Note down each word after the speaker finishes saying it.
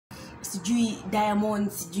sijui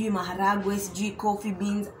diamonds, sijui maharagwe, sijui coffee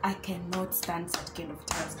beans. I cannot stand such kind of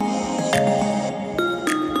tiles.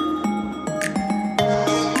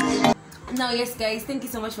 Now yes guys, thank you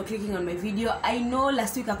so much for clicking on my video. I know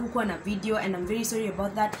last week hakukuwa na video and I'm very sorry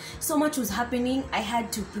about that. So much was happening. I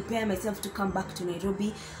had to prepare myself to come back to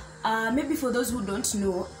Nairobi. Maybe for those who don't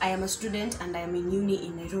know, I am a student and I am in uni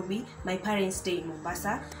in Nairobi. My parents stay in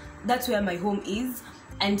Mombasa. That's where my home is.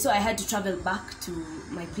 And so I had to travel back to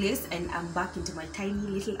my place and I'm back into my tiny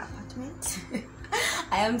little apartment.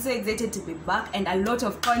 I am so excited to be back and a lot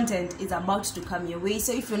of content is about to come your way.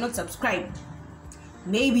 So if you're not subscribed,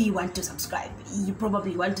 maybe you want to subscribe. You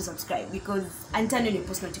probably want to subscribe because and turn on your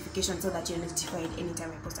post notifications so that you're notified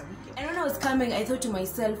anytime I post a video. And when I was coming, I thought to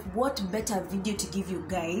myself, what better video to give you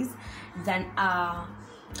guys than a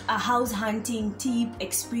house hunting tip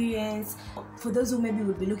experience. For those who maybe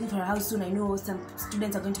will be looking for a house soon, I know some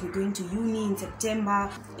students are going to be going to uni in September.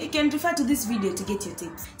 You can refer to this video to get your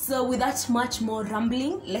tips. So without much more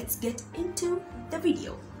rambling, let's get into the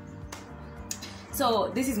video.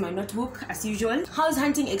 So this is my notebook as usual. House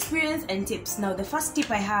hunting experience and tips. Now the first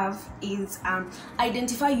tip I have is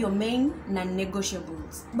identify your main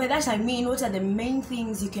non-negotiables. By that I mean, what are the main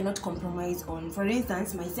things you cannot compromise on? For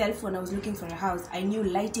instance, myself, when I was looking for a house, I knew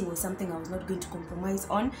lighting was something I was not going to compromise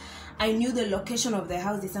on. I knew the location of the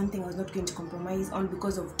house is something I was not going to compromise on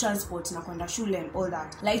because of transport, nakwenda shule and all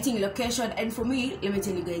that. Lighting, location, and for me, let me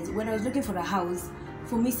tell you guys, when I was looking for a house,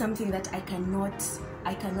 for me something that I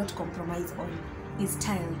cannot compromise on is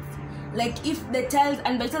tiles. Like if the tiles,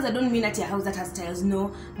 and by tiles I don't mean at your house that has tiles,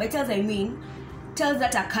 no. By tiles I mean tiles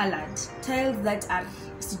that are colored, tiles that are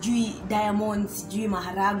sijui diamonds, sijui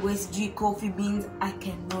maharagwe, sijui coffee beans. I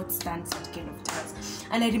cannot stand such kind of tiles.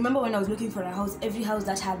 And I remember when I was looking for a house, every house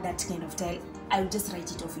that had that kind of tile, I would just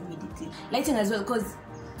write it off immediately. Lighting as well, because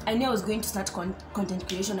I knew I was going to start content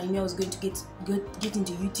creation. I knew I was going to get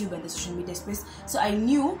into YouTube and the social media space. So I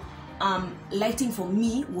knew lighting for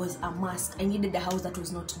me was a must. I needed a house that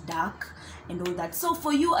was not dark and all that. So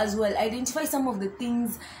for you as well, identify some of the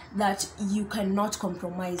things that you cannot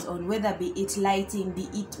compromise on, whether be it lighting, be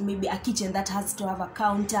it maybe a kitchen that has to have a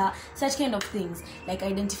counter, such kind of things. Like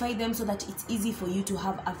identify them so that it's easy for you to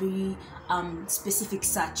have a very specific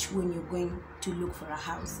search when you're going to look for a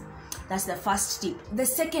house. That's the first tip. The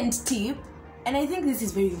second tip, and I think this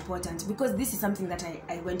is very important because this is something that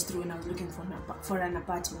I went through when I was looking for an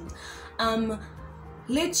apartment.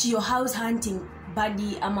 Let your house hunting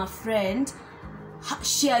buddy, a friend,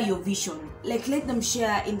 share your vision. Like let them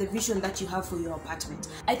share in the vision that you have for your apartment.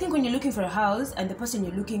 I think when you're looking for a house and the person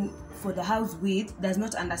you're looking for the house with does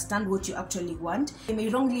not understand what you actually want, they may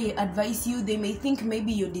wrongly advise you. They may think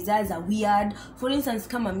maybe your desires are weird. For instance,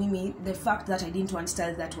 kama mimi, the fact that I didn't want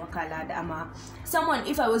tiles that were colored, someone,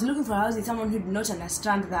 if I was looking for a house with someone who did not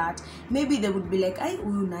understand that, maybe they would be like, ay,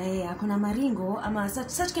 uyu nae akona maringo,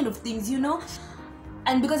 such kind of things, you know.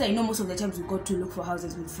 And because I know most of the times we go to look for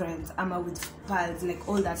houses with friends, with pals, like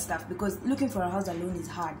all that stuff, because looking for a house alone is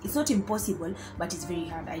hard. It's not impossible, but it's very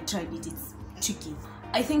hard. I tried it, it's tricky.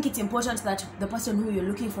 I think it's important that the person who you're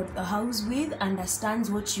looking for a house with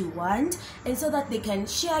understands what you want, and so that they can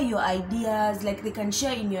share your ideas, like they can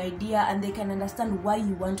share in your idea and they can understand why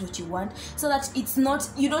you want what you want, so that it's not,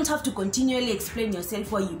 you don't have to continually explain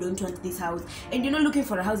yourself why you don't want this house. And you know, looking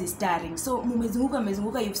for a house is tiring. So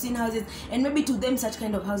mumezunguka, you've seen houses and maybe to them such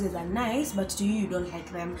kind of houses are nice, but to you don't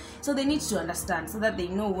like them. So they need to understand so that they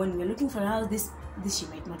know when we're looking for a house, this she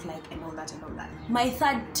might not like and all that and all that. My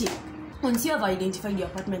third tip, once you have identified your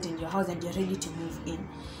apartment and your house and you're ready to move in,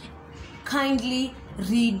 kindly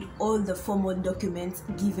read all the formal documents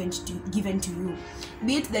given to you,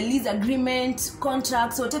 be it the lease agreement,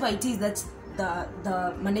 contracts, whatever it is that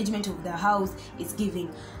the management of the house is giving.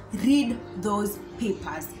 Read those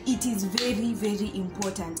papers. It is very, very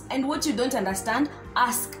important. And what you don't understand,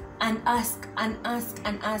 ask and ask and ask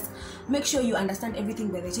and ask. Make sure you understand everything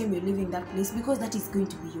by the time you're leaving that place, because that is going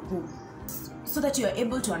to be your home, so that you are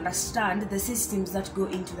able to understand the systems that go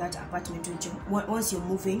into that apartment once you're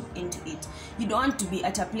moving into it. You don't want to be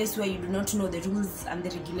at a place where you do not know the rules and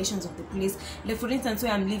the regulations of the place. Like for instance,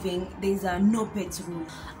 where I'm living, there's a no pets rule.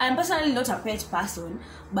 I'm personally not a pet person,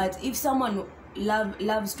 but if someone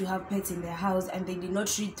loves to have pets in their house and they did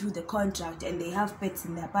not read through the contract and they have pets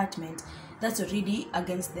in the apartment, that's already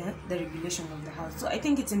against the regulation of the house. So I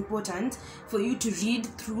think it's important for you to read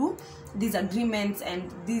through these agreements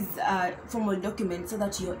and these formal documents so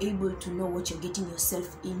that you're able to know what you're getting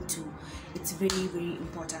yourself into. It's very, very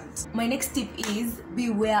important. My next tip is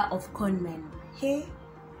beware of con men. Hey,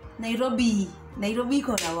 Nairobi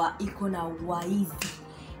ikona waizi.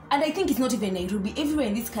 And I think it's not even Nairobi. Everywhere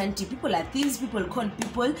in this country, people are thieves, people con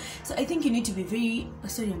people. So I think you need to be very,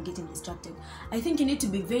 sorry, I'm getting distracted. I think you need to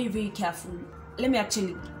be very, very careful. Let me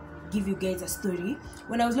actually give you guys a story.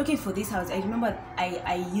 When I was looking for this house, I remember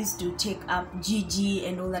I used to check up GG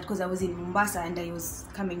and all that because I was in Mombasa and I was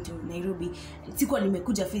coming to Nairobi. Sikuwa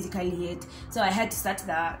nimekuja physically yet, so I had to start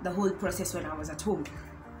the whole process when I was at home.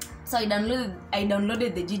 So I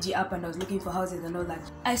downloaded the GG app and I was looking for houses and all that.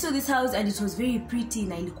 I saw this house and it was very pretty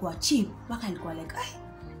na ilikuwa cheap. Baka ilikuwa like,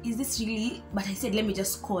 is this really? But I said, let me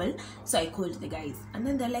just call. So I called the guys and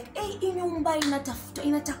then they're like, hey, inyumba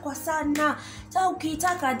inatakwa sana, so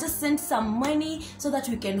ukitaka just send some money so that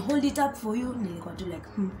we can hold it up for you. Nilikuwa tu like,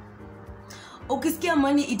 ukisikia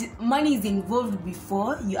money is involved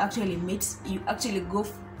before you actually meet, you actually go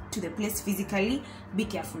to the place physically. Be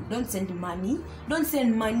careful. Don't send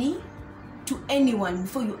money to anyone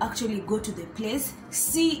before you actually go to the place,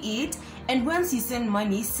 see it, and once you send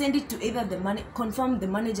money, send it to either confirm the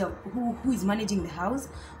manager who is managing the house,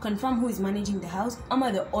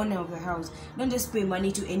 or the owner of the house. Don't just pay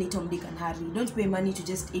money to any Tom, Dick and Harry. Don't pay money to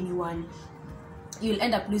just anyone. You'll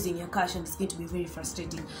end up losing your cash and it's going to be very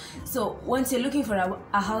frustrating. So once you're looking for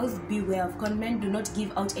a house, beware of conmen. Do not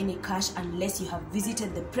give out any cash unless you have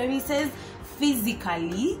visited the premises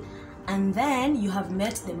physically, and then you have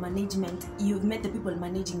met the management, you've met the people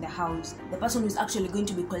managing the house, the person who's actually going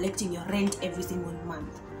to be collecting your rent every single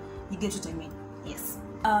month. You get what I mean? Yes.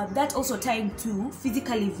 That's also time to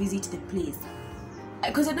physically visit the place,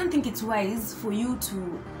 because I don't think it's wise for you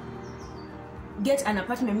to get an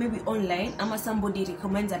apartment maybe online, or somebody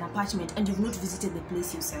recommends an apartment and you've not visited the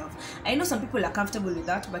place yourself. I know some people are comfortable with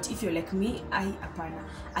that, but if you're like me, I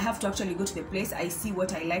have to actually go to the place. I see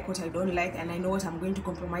what I like, what I don't like, and I know what I'm going to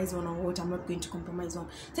compromise on or what I'm not going to compromise on.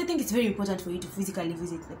 So I think it's very important for you to physically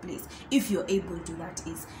visit the place. If you're able to, that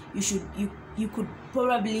is, you could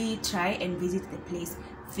probably try and visit the place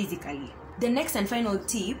physically. The next and final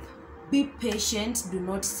tip: be patient. Do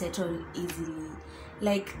not settle easily.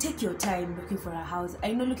 Like, take your time looking for a house.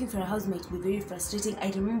 I know looking for a house might be very frustrating. I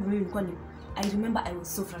remember I was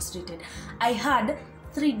so frustrated. I had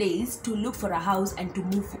 3 days to look for a house and to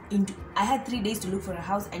move into. I had 3 days to look for a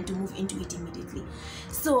house and to move into it immediately.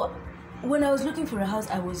 So when I was looking for a house,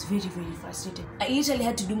 I was very, very frustrated. I literally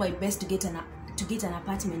had to do my best to get an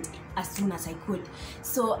apartment as soon as I could.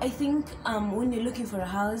 So I think when you're looking for a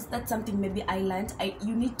house, that's something maybe I learned.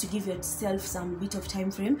 You need to give yourself some bit of time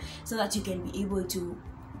frame so that you can be able to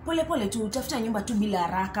pole tu tafuta nyumba tu bila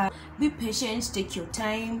haraka. Be patient, take your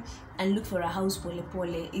time and look for a house pole.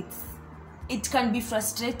 It can be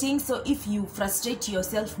frustrating, so if you frustrate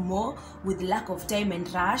yourself more with lack of time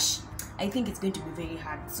and rush, I think it's going to be very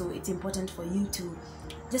hard. So it's important for you to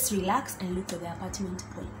just relax and look for the apartment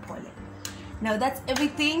pole. Now that's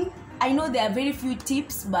everything. I know there are very few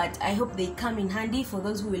tips, but I hope they come in handy for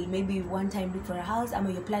those who will maybe one time look for a house,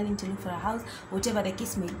 or you're planning to look for a house, whatever the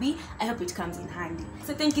case may be. I hope it comes in handy.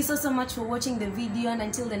 So thank you so much for watching the video, and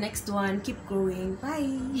until the next one, keep growing.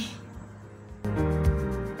 Bye.